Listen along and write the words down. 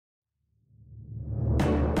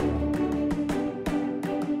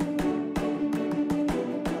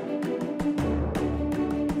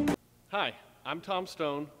Hi, I'm Tom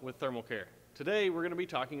Stone with Thermal Care. Today we're going to be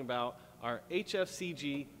talking about our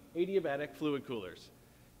HFCG Adiabatic Fluid Coolers.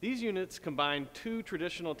 These units combine two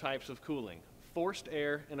traditional types of cooling, forced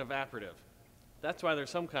air and evaporative. That's why they're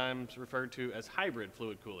sometimes referred to as hybrid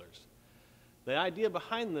fluid coolers. The idea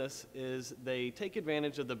behind this is they take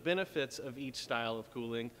advantage of the benefits of each style of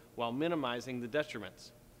cooling while minimizing the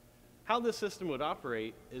detriments. How this system would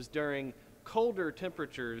operate is during colder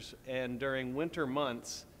temperatures and during winter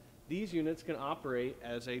months, these units can operate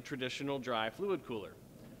as a traditional dry fluid cooler.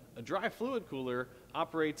 A dry fluid cooler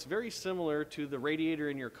operates very similar to the radiator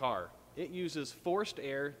in your car. It uses forced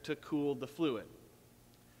air to cool the fluid.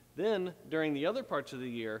 Then, during the other parts of the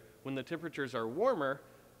year, when the temperatures are warmer,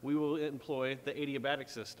 we will employ the adiabatic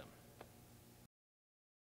system.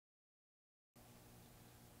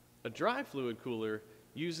 A dry fluid cooler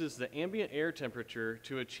uses the ambient air temperature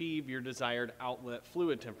to achieve your desired outlet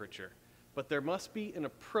fluid temperature. But there must be an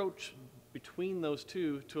approach between those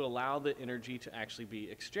two to allow the energy to actually be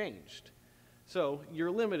exchanged. So you're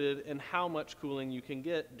limited in how much cooling you can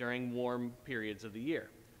get during warm periods of the year.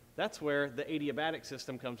 That's where the adiabatic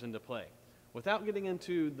system comes into play. Without getting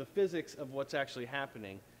into the physics of what's actually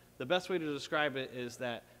happening, the best way to describe it is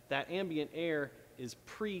that ambient air is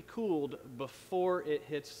pre-cooled before it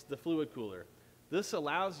hits the fluid cooler. This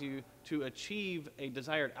allows you to achieve a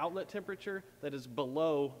desired outlet temperature that is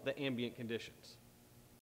below the ambient conditions.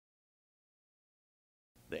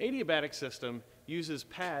 The adiabatic system uses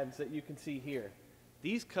pads that you can see here.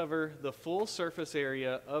 These cover the full surface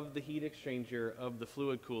area of the heat exchanger of the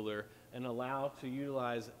fluid cooler and allow to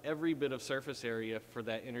utilize every bit of surface area for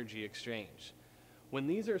that energy exchange. When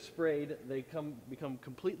these are sprayed, they become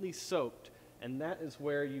completely soaked, and that is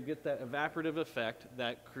where you get that evaporative effect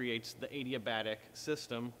that creates the adiabatic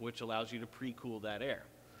system, which allows you to pre-cool that air.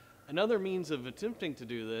 Another means of attempting to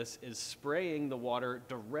do this is spraying the water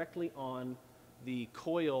directly on the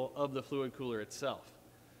coil of the fluid cooler itself.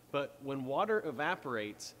 But when water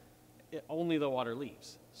evaporates, only the water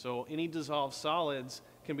leaves. So any dissolved solids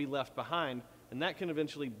can be left behind, and that can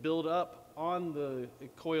eventually build up on the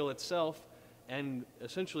coil itself and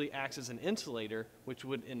essentially acts as an insulator, which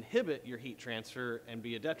would inhibit your heat transfer and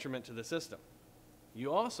be a detriment to the system.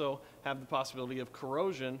 You also have the possibility of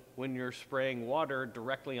corrosion when you're spraying water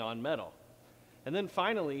directly on metal. And then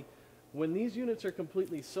finally, when these units are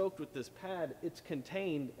completely soaked with this pad, it's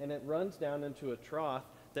contained and it runs down into a trough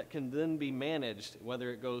that can then be managed,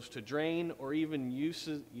 whether it goes to drain or even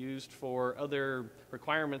used for other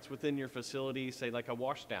requirements within your facility, say like a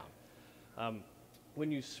wash down. When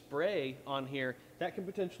you spray on here, that can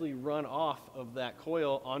potentially run off of that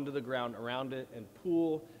coil onto the ground around it and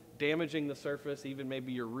pool, damaging the surface, even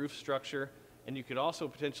maybe your roof structure, and you could also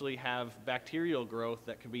potentially have bacterial growth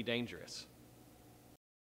that could be dangerous.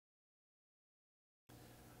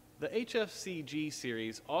 The HFCG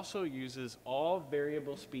series also uses all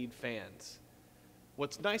variable speed fans.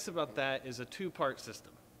 What's nice about that is a two-part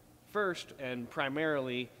system. First, and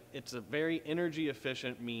primarily, it's a very energy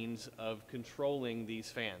efficient means of controlling these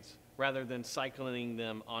fans rather than cycling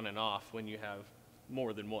them on and off when you have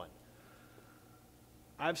more than one.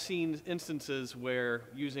 I've seen instances where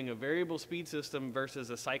using a variable speed system versus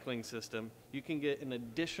a cycling system, you can get an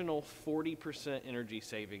additional 40% energy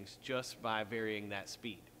savings just by varying that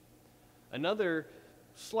speed. Another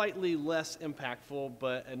slightly less impactful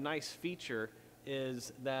but a nice feature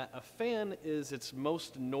is that a fan is its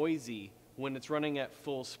most noisy when it's running at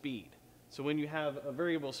full speed. So when you have a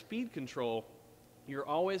variable speed control, you're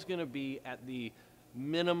always going to be at the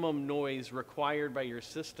minimum noise required by your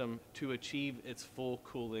system to achieve its full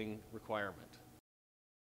cooling requirement.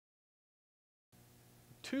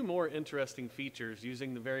 Two more interesting features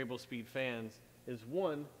using the variable speed fans is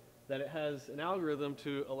one, that it has an algorithm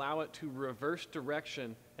to allow it to reverse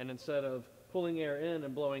direction, and instead of pulling air in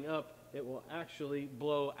and blowing up, it will actually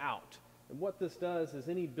blow out. And what this does is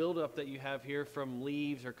any buildup that you have here from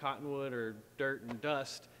leaves or cottonwood or dirt and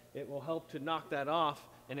dust, it will help to knock that off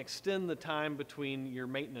and extend the time between your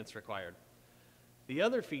maintenance required. The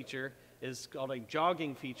other feature is called a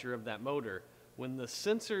jogging feature of that motor. When the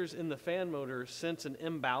sensors in the fan motor sense an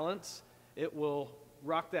imbalance, it will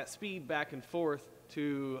rock that speed back and forth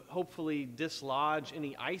to hopefully dislodge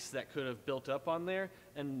any ice that could have built up on there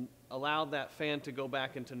and allow that fan to go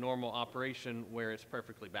back into normal operation where it's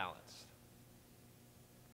perfectly balanced.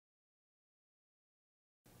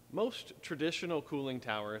 Most traditional cooling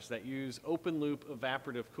towers that use open loop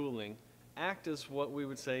evaporative cooling act as what we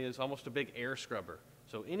would say is almost a big air scrubber.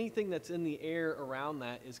 So anything that's in the air around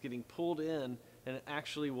that is getting pulled in and it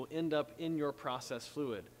actually will end up in your process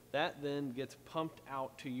fluid. That then gets pumped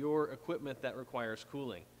out to your equipment that requires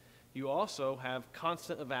cooling. You also have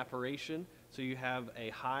constant evaporation, so you have a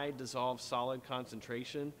high dissolved solid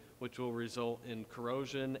concentration, which will result in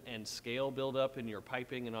corrosion and scale buildup in your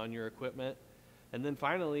piping and on your equipment. And then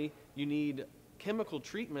finally, you need chemical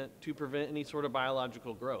treatment to prevent any sort of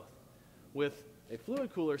biological growth. With a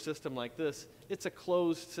fluid cooler system like this, it's a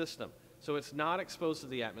closed system. So it's not exposed to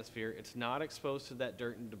the atmosphere, it's not exposed to that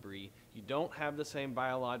dirt and debris. You don't have the same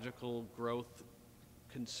biological growth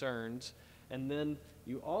concerns. And then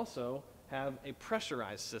you also have a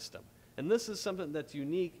pressurized system. And this is something that's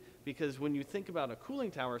unique because when you think about a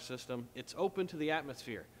cooling tower system, it's open to the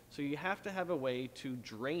atmosphere. So you have to have a way to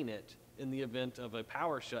drain it in the event of a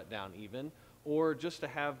power shutdown even, or just to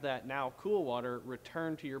have that now cool water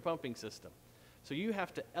return to your pumping system. So you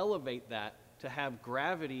have to elevate that to have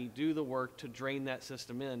gravity do the work to drain that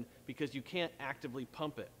system in because you can't actively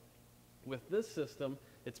pump it. With this system,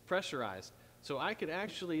 it's pressurized. So I could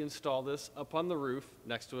actually install this up on the roof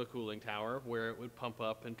next to a cooling tower where it would pump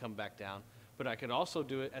up and come back down. But I could also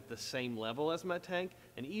do it at the same level as my tank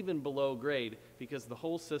and even below grade because the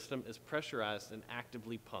whole system is pressurized and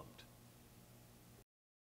actively pumped.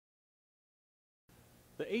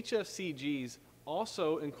 The HFCGs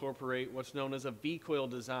also incorporate what's known as a V-COIL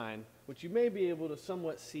design, which you may be able to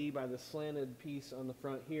somewhat see by the slanted piece on the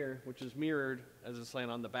front here, which is mirrored as a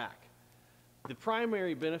slant on the back. The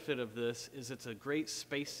primary benefit of this is it's a great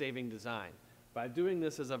space-saving design by doing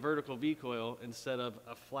this as a vertical V-COIL instead of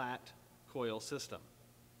a flat coil system.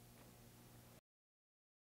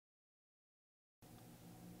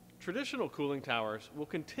 Traditional cooling towers will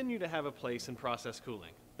continue to have a place in process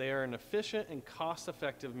cooling. They are an efficient and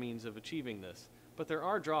cost-effective means of achieving this, but there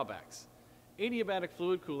are drawbacks. Adiabatic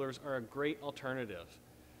fluid coolers are a great alternative.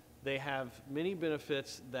 They have many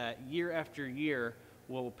benefits that year after year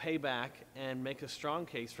will pay back and make a strong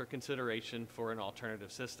case for consideration for an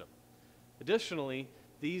alternative system. Additionally,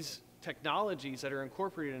 these technologies that are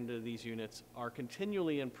incorporated into these units are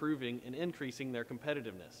continually improving and increasing their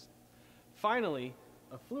competitiveness. Finally,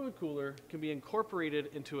 a fluid cooler can be incorporated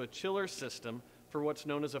into a chiller system for what's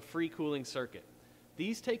known as a free cooling circuit.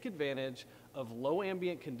 These take advantage of low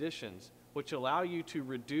ambient conditions, which allow you to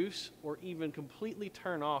reduce or even completely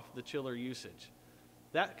turn off the chiller usage.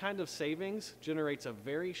 That kind of savings generates a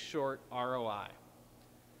very short ROI.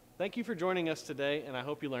 Thank you for joining us today, and I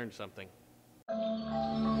hope you learned something.